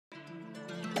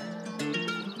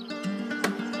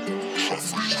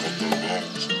Baby,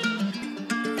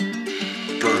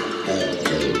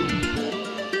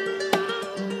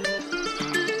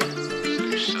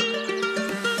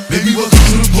 welcome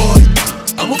to the party.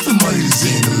 I'm off the money to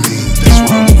Xandaline. That's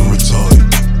why I'm over retarded.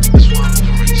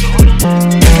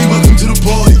 Baby, welcome to the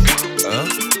party.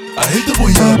 I hit the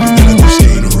boy up and then I go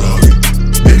stay in a Rari.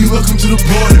 Baby, welcome to the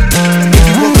party.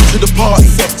 Baby, welcome to the party.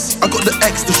 Sex. I got the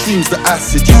X, the shrooms, the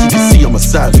acid. As you can see, I'm a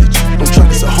savage. Don't try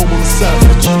this at home, I'm a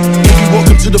savage. Baby,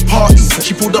 welcome to the party.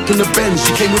 She pulled up in the Benz,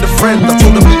 she came with a friend. I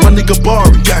told her meet my nigga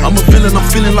Bari. I'm a villain, I'm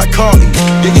feeling like Carly.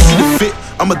 Yeah, you see the fit,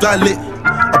 I'm a dilate.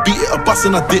 I beat it, a bus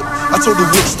and I dip. I told the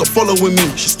witch, stop following me.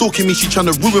 She stalking me, she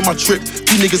tryna ruin my trip.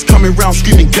 You niggas coming round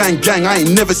screaming gang, gang. I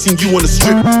ain't never seen you on the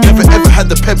strip. Never ever had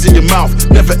the pebs in your mouth.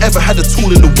 Never ever had a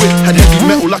tool in the whip. Had heavy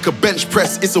metal like a bench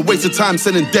press. It's a waste of time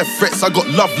sending death threats. I got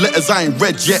love letters I ain't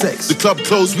read yet. The club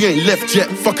closed, we ain't left yet.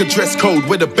 Fuck a dress code,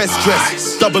 we're the best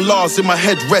dress. Double R's in my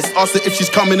headrest. Asked her if she's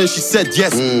coming and she said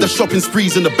yes. The shopping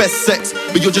sprees and the best sex.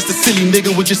 But you're just a silly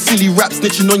nigga with your silly rap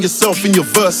snitching on yourself in your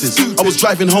verses. I was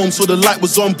driving home so the light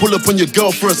was on. Pull up on your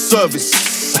girl for a service.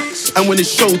 And when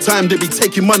it's showtime, they be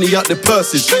taking money out their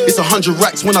purses. It's 100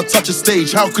 racks when I touch a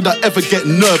stage. How could I ever get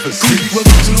nervous? Baby,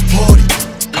 welcome to the party.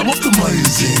 I'm off the money to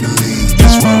Xandaline.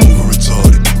 That's why I'm over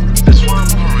retarded.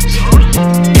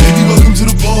 Baby, welcome to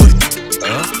the party.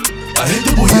 I hit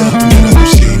the boy up and then I go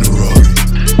stay in a Rari.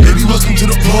 Baby, welcome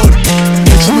to the party.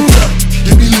 Next on the top,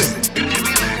 get me lit.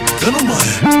 Gun on my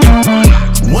head.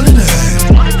 1 and a half.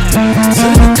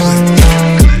 10 in the clip.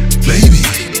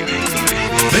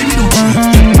 Baby, don't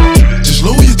trip. Just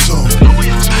lower your tone.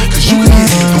 Cause you can get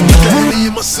hit. Don't let that hit me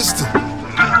in my system.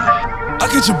 I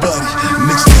get your body.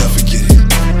 Next day I forget it.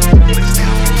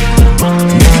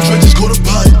 Nigga Dre just go to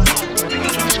body.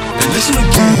 And listen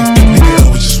again. Nigga, I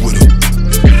was just with him.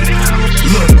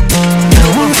 Look,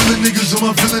 all my villain niggas, all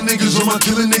my villain niggas, all my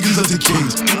killing niggas are the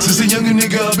kings. Since a younger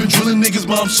nigga, I've been drilling niggas,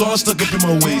 mom, so I'm stuck up in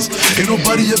my ways. Ain't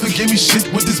nobody ever gave me shit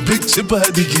with this big chip, I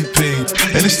had to get paid.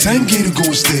 And it's 10K to go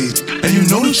on stage, and you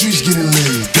know the trees getting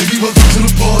laid. Baby, welcome to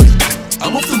the party.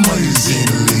 I'm off the money to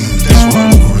Xandaline. That's why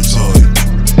I'm over retarded.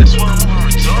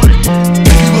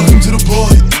 Baby, welcome to the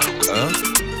party.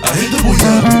 I hit the boy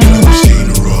up and then I go stay in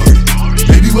a Rari.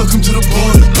 Baby, welcome to the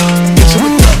party.